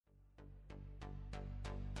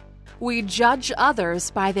We judge others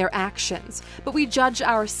by their actions, but we judge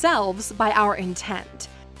ourselves by our intent.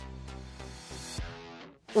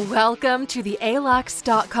 Welcome to the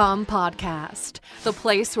alux.com podcast, the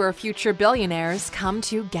place where future billionaires come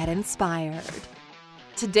to get inspired.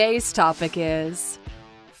 Today's topic is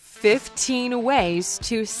 15 ways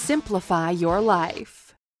to simplify your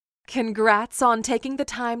life. Congrats on taking the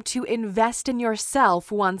time to invest in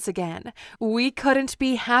yourself once again. We couldn't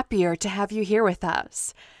be happier to have you here with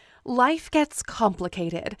us. Life gets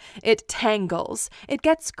complicated, it tangles, it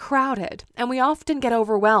gets crowded, and we often get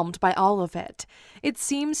overwhelmed by all of it. It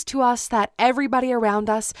seems to us that everybody around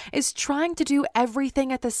us is trying to do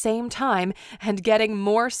everything at the same time and getting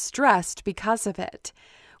more stressed because of it.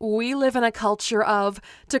 We live in a culture of,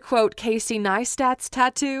 to quote Casey Neistat's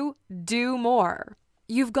tattoo, do more.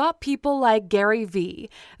 You've got people like Gary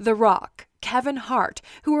Vee, The Rock, Kevin Hart,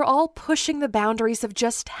 who are all pushing the boundaries of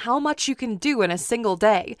just how much you can do in a single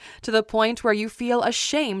day, to the point where you feel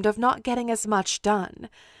ashamed of not getting as much done.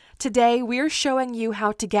 Today, we're showing you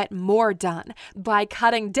how to get more done by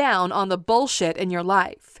cutting down on the bullshit in your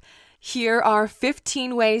life. Here are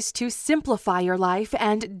 15 ways to simplify your life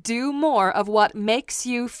and do more of what makes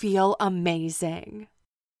you feel amazing.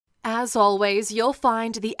 As always, you'll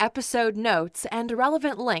find the episode notes and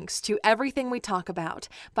relevant links to everything we talk about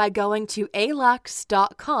by going to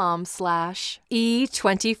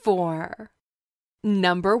alux.com/E24.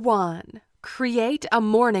 Number 1. Create a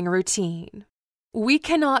morning routine. We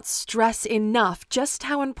cannot stress enough just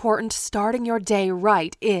how important starting your day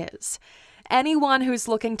right is. Anyone who's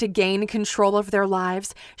looking to gain control of their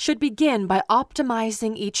lives should begin by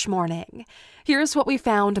optimizing each morning. Here's what we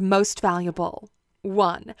found most valuable.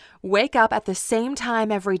 1. Wake up at the same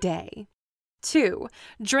time every day. 2.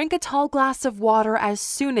 Drink a tall glass of water as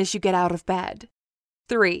soon as you get out of bed.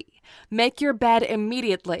 3. Make your bed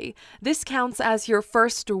immediately. This counts as your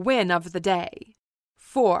first win of the day.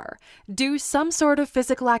 4. Do some sort of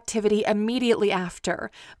physical activity immediately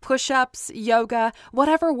after. Push-ups, yoga,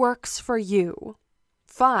 whatever works for you.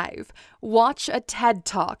 5. Watch a TED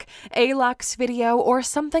Talk, a Lux video, or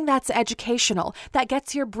something that's educational that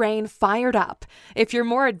gets your brain fired up. If you're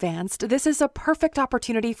more advanced, this is a perfect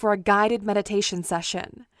opportunity for a guided meditation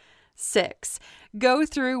session. 6. Go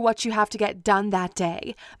through what you have to get done that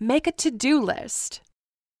day. Make a to-do list.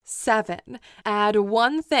 7. Add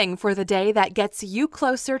one thing for the day that gets you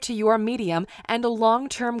closer to your medium and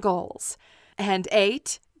long-term goals. And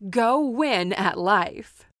 8. Go win at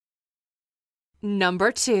life.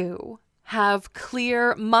 Number 2. Have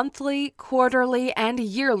clear monthly, quarterly, and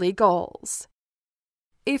yearly goals.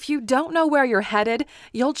 If you don't know where you're headed,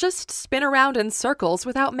 you'll just spin around in circles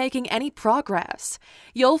without making any progress.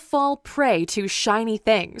 You'll fall prey to shiny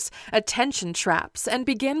things, attention traps, and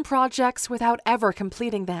begin projects without ever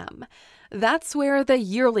completing them. That's where the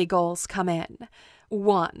yearly goals come in.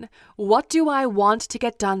 1. What do I want to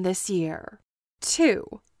get done this year?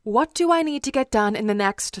 2. What do I need to get done in the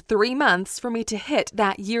next 3 months for me to hit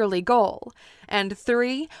that yearly goal? And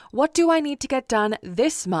 3, what do I need to get done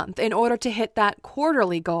this month in order to hit that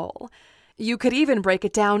quarterly goal? You could even break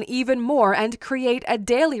it down even more and create a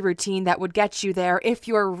daily routine that would get you there if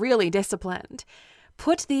you're really disciplined.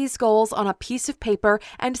 Put these goals on a piece of paper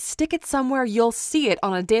and stick it somewhere you'll see it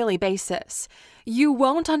on a daily basis. You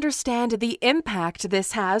won't understand the impact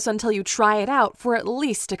this has until you try it out for at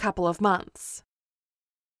least a couple of months.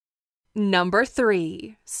 Number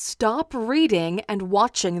 3. Stop reading and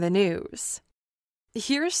watching the news.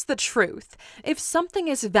 Here's the truth. If something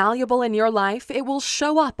is valuable in your life, it will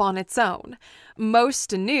show up on its own.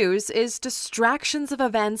 Most news is distractions of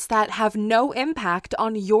events that have no impact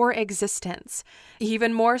on your existence.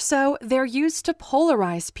 Even more so, they're used to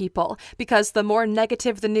polarize people because the more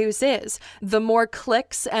negative the news is, the more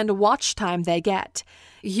clicks and watch time they get.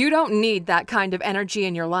 You don't need that kind of energy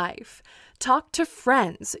in your life. Talk to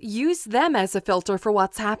friends. Use them as a filter for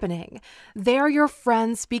what's happening. They're your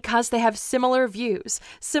friends because they have similar views,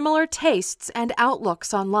 similar tastes, and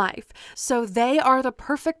outlooks on life, so they are the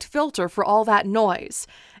perfect filter for all that noise.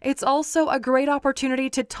 It's also a great opportunity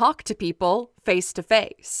to talk to people face to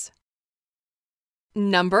face.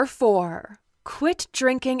 Number 4. Quit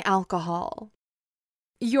drinking alcohol.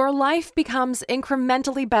 Your life becomes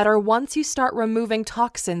incrementally better once you start removing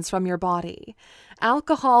toxins from your body.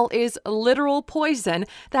 Alcohol is literal poison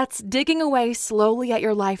that's digging away slowly at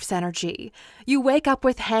your life's energy. You wake up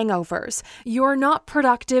with hangovers, you're not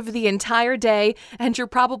productive the entire day, and you're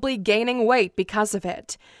probably gaining weight because of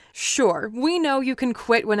it. Sure, we know you can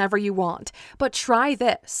quit whenever you want, but try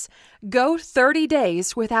this. Go 30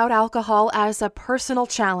 days without alcohol as a personal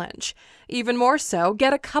challenge. Even more so,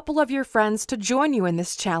 get a couple of your friends to join you in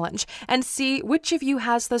this challenge and see which of you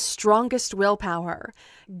has the strongest willpower.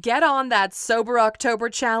 Get on that Sober October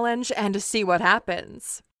challenge and see what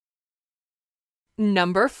happens.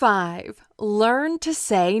 Number 5, learn to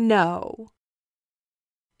say no.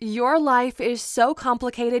 Your life is so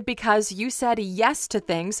complicated because you said yes to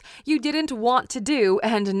things you didn't want to do,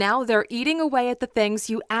 and now they're eating away at the things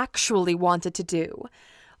you actually wanted to do.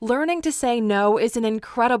 Learning to say no is an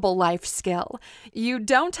incredible life skill. You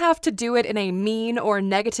don't have to do it in a mean or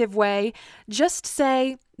negative way. Just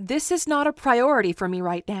say, "This is not a priority for me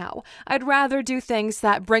right now. I'd rather do things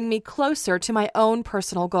that bring me closer to my own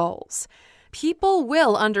personal goals." People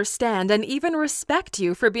will understand and even respect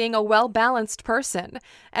you for being a well-balanced person.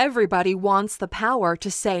 Everybody wants the power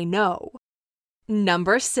to say no.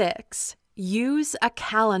 Number 6, use a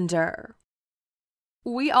calendar.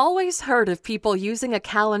 We always heard of people using a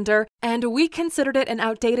calendar, and we considered it an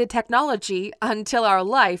outdated technology until our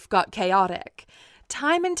life got chaotic.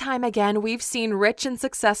 Time and time again, we've seen rich and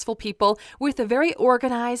successful people with very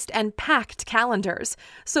organized and packed calendars,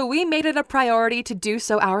 so we made it a priority to do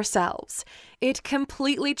so ourselves. It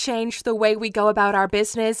completely changed the way we go about our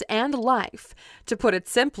business and life. To put it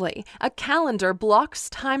simply, a calendar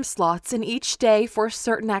blocks time slots in each day for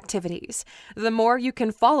certain activities. The more you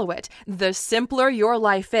can follow it, the simpler your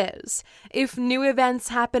life is. If new events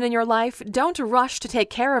happen in your life, don't rush to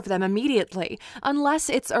take care of them immediately,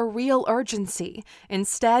 unless it's a real urgency.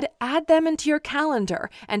 Instead, add them into your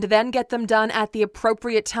calendar and then get them done at the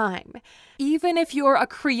appropriate time. Even if you're a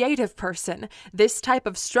creative person, this type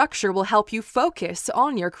of structure will help you focus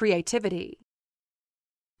on your creativity.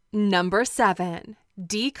 Number 7,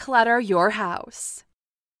 declutter your house.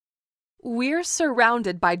 We're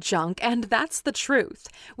surrounded by junk, and that's the truth.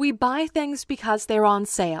 We buy things because they're on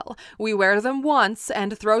sale. We wear them once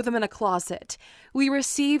and throw them in a closet. We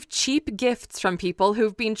receive cheap gifts from people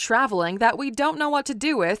who've been traveling that we don't know what to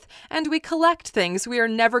do with, and we collect things we are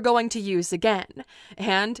never going to use again.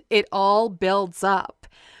 And it all builds up.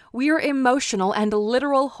 We're emotional and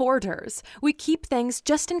literal hoarders. We keep things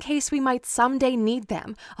just in case we might someday need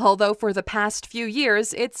them, although for the past few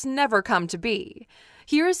years, it's never come to be.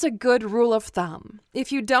 Here's a good rule of thumb.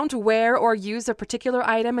 If you don't wear or use a particular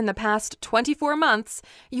item in the past 24 months,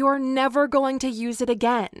 you're never going to use it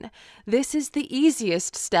again. This is the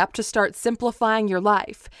easiest step to start simplifying your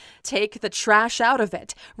life. Take the trash out of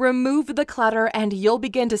it, remove the clutter, and you'll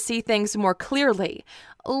begin to see things more clearly.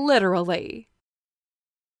 Literally.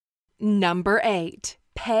 Number 8,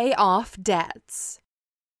 pay off debts.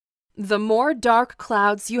 The more dark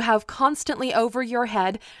clouds you have constantly over your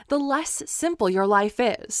head, the less simple your life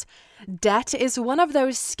is. Debt is one of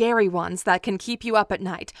those scary ones that can keep you up at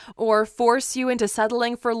night or force you into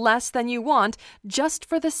settling for less than you want just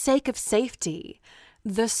for the sake of safety.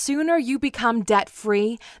 The sooner you become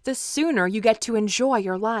debt-free, the sooner you get to enjoy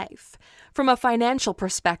your life. From a financial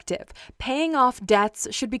perspective, paying off debts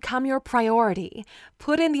should become your priority.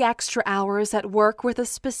 Put in the extra hours at work with a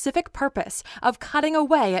specific purpose of cutting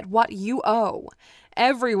away at what you owe.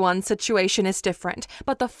 Everyone's situation is different,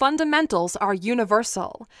 but the fundamentals are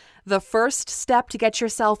universal. The first step to get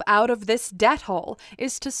yourself out of this debt hole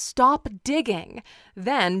is to stop digging.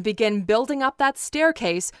 Then begin building up that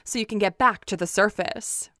staircase so you can get back to the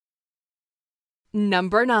surface.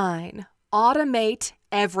 Number 9, automate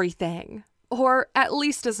everything, or at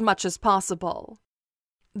least as much as possible.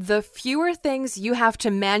 The fewer things you have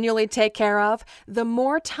to manually take care of, the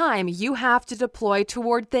more time you have to deploy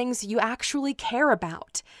toward things you actually care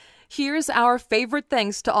about. Here's our favorite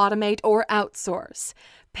things to automate or outsource: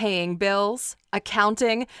 paying bills,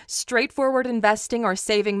 accounting, straightforward investing or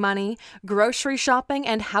saving money, grocery shopping,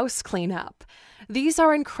 and house cleanup. These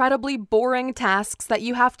are incredibly boring tasks that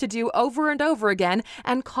you have to do over and over again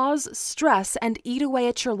and cause stress and eat away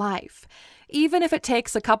at your life. Even if it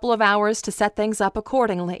takes a couple of hours to set things up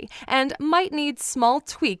accordingly and might need small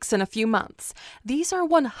tweaks in a few months, these are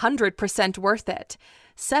 100% worth it.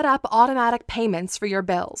 Set up automatic payments for your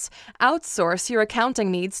bills. Outsource your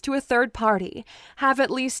accounting needs to a third party. Have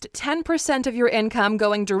at least 10% of your income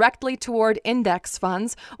going directly toward index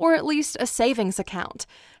funds or at least a savings account.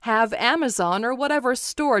 Have Amazon or whatever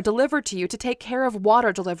store delivered to you to take care of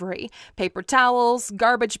water delivery, paper towels,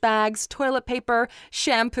 garbage bags, toilet paper,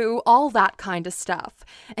 shampoo, all that kind of stuff.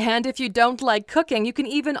 And if you don't like cooking, you can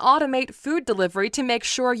even automate food delivery to make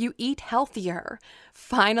sure you eat healthier.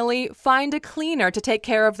 Finally, find a cleaner to take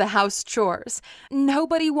care of the house chores.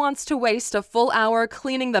 Nobody wants to waste a full hour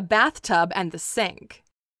cleaning the bathtub and the sink.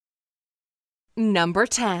 Number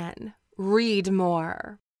 10. Read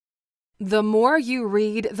more. The more you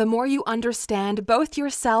read, the more you understand both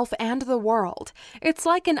yourself and the world. It's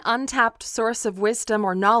like an untapped source of wisdom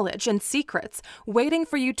or knowledge and secrets waiting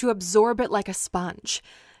for you to absorb it like a sponge.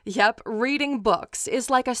 Yep, reading books is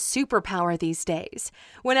like a superpower these days.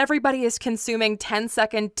 When everybody is consuming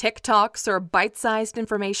 10-second TikToks or bite-sized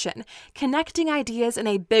information, connecting ideas in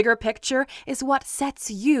a bigger picture is what sets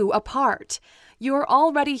you apart. You're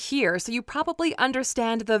already here, so you probably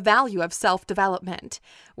understand the value of self-development.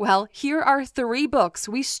 Well, here are 3 books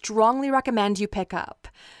we strongly recommend you pick up.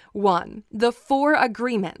 1. The 4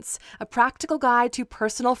 Agreements, a practical guide to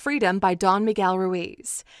personal freedom by Don Miguel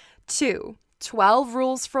Ruiz. 2. 12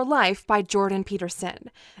 Rules for Life by Jordan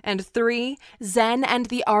Peterson. And 3. Zen and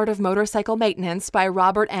the Art of Motorcycle Maintenance by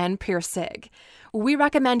Robert N. Pirsig. We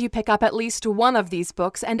recommend you pick up at least one of these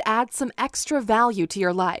books and add some extra value to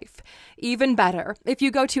your life. Even better, if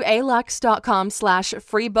you go to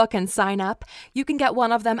alux.com/freebook and sign up, you can get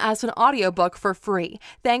one of them as an audiobook for free,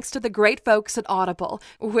 thanks to the great folks at Audible,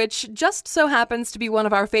 which just so happens to be one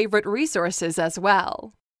of our favorite resources as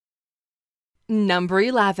well. Number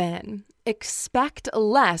 11. Expect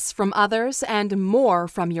less from others and more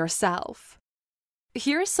from yourself.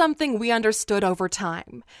 Here's something we understood over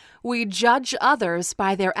time. We judge others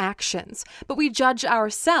by their actions, but we judge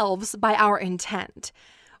ourselves by our intent.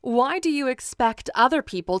 Why do you expect other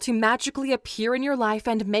people to magically appear in your life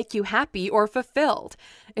and make you happy or fulfilled?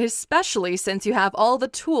 Especially since you have all the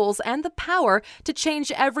tools and the power to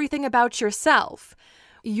change everything about yourself.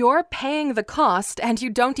 You're paying the cost and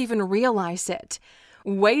you don't even realize it.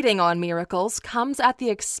 Waiting on miracles comes at the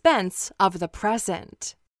expense of the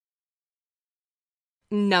present.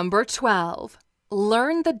 Number 12.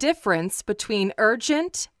 Learn the difference between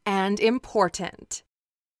urgent and important.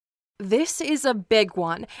 This is a big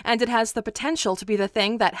one, and it has the potential to be the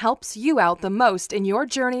thing that helps you out the most in your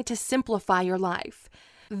journey to simplify your life.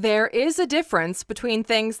 There is a difference between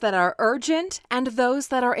things that are urgent and those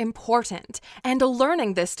that are important, and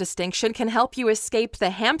learning this distinction can help you escape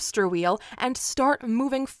the hamster wheel and start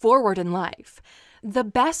moving forward in life. The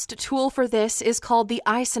best tool for this is called the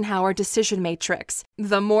Eisenhower Decision Matrix.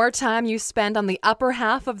 The more time you spend on the upper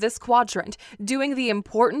half of this quadrant doing the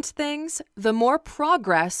important things, the more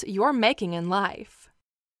progress you're making in life.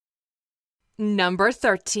 Number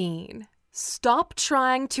 13. Stop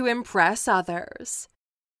trying to impress others.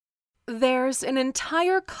 There's an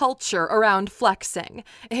entire culture around flexing.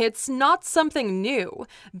 It's not something new.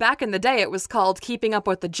 Back in the day, it was called keeping up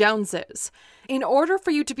with the Joneses. In order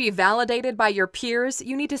for you to be validated by your peers,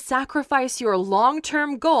 you need to sacrifice your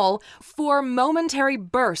long-term goal for momentary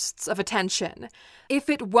bursts of attention. If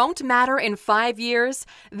it won't matter in 5 years,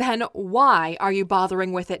 then why are you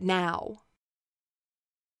bothering with it now?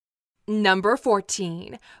 Number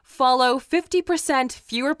 14. Follow 50%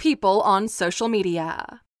 fewer people on social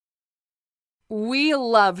media. We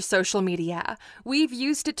love social media. We've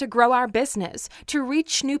used it to grow our business, to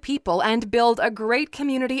reach new people, and build a great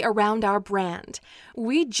community around our brand.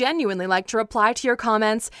 We genuinely like to reply to your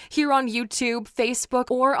comments here on YouTube, Facebook,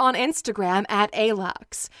 or on Instagram at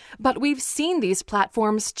Alux. But we've seen these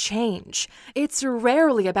platforms change. It's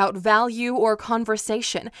rarely about value or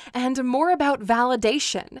conversation, and more about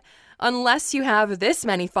validation. Unless you have this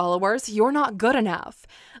many followers, you're not good enough.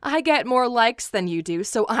 I get more likes than you do,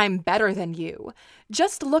 so I'm better than you.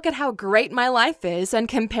 Just look at how great my life is and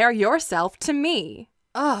compare yourself to me.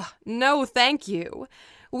 Ugh, no thank you.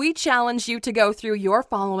 We challenge you to go through your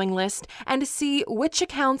following list and see which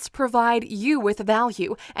accounts provide you with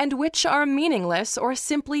value and which are meaningless or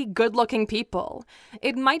simply good-looking people.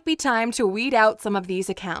 It might be time to weed out some of these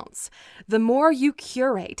accounts. The more you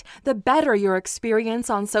curate, the better your experience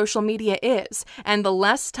on social media is, and the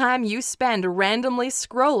less time you spend randomly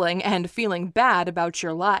scrolling and feeling bad about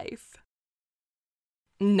your life.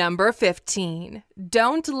 Number 15.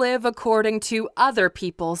 Don't live according to other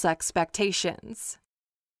people's expectations.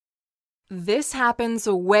 This happens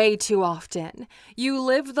way too often. You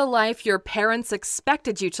live the life your parents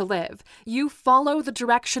expected you to live. You follow the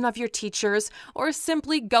direction of your teachers or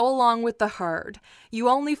simply go along with the herd. You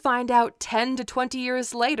only find out 10 to 20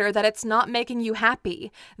 years later that it's not making you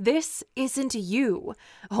happy. This isn't you.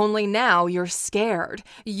 Only now you're scared.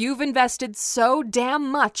 You've invested so damn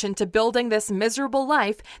much into building this miserable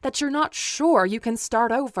life that you're not sure you can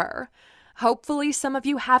start over. Hopefully, some of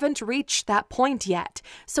you haven't reached that point yet,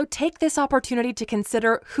 so take this opportunity to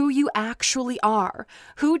consider who you actually are.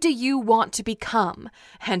 Who do you want to become?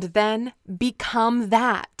 And then become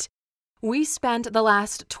that. We spent the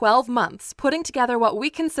last 12 months putting together what we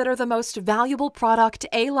consider the most valuable product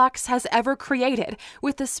A-Lux has ever created,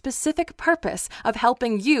 with the specific purpose of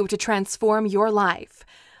helping you to transform your life.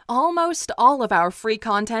 Almost all of our free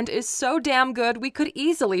content is so damn good we could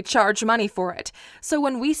easily charge money for it. So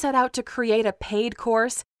when we set out to create a paid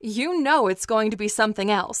course, you know it's going to be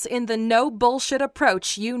something else in the no bullshit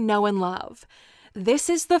approach you know and love. This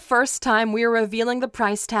is the first time we're revealing the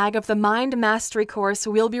price tag of the Mind Mastery course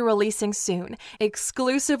we'll be releasing soon,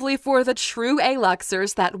 exclusively for the true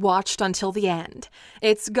A-Luxers that watched until the end.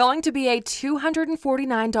 It's going to be a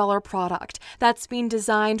 $249 product that's been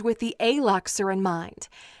designed with the A-Luxer in mind.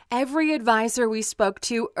 Every advisor we spoke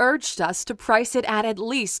to urged us to price it at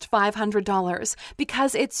least $500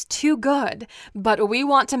 because it's too good, but we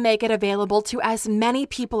want to make it available to as many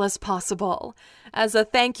people as possible. As a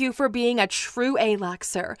thank you for being a true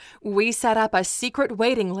A-Luxer, we set up a secret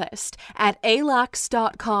waiting list at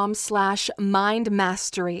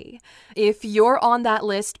alux.com/mindmastery. If you're on that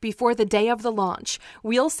list before the day of the launch,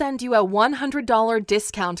 we'll send you a $100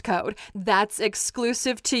 discount code that's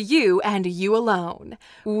exclusive to you and you alone.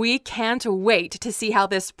 We can't wait to see how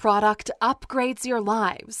this product upgrades your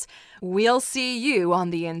lives. We'll see you on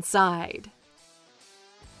the inside.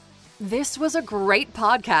 This was a great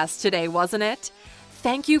podcast today, wasn't it?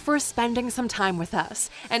 Thank you for spending some time with us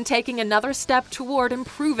and taking another step toward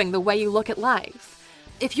improving the way you look at life.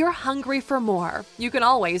 If you're hungry for more, you can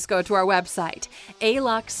always go to our website,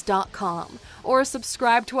 alux.com, or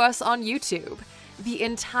subscribe to us on YouTube. The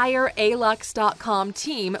entire alux.com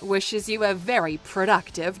team wishes you a very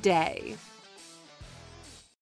productive day.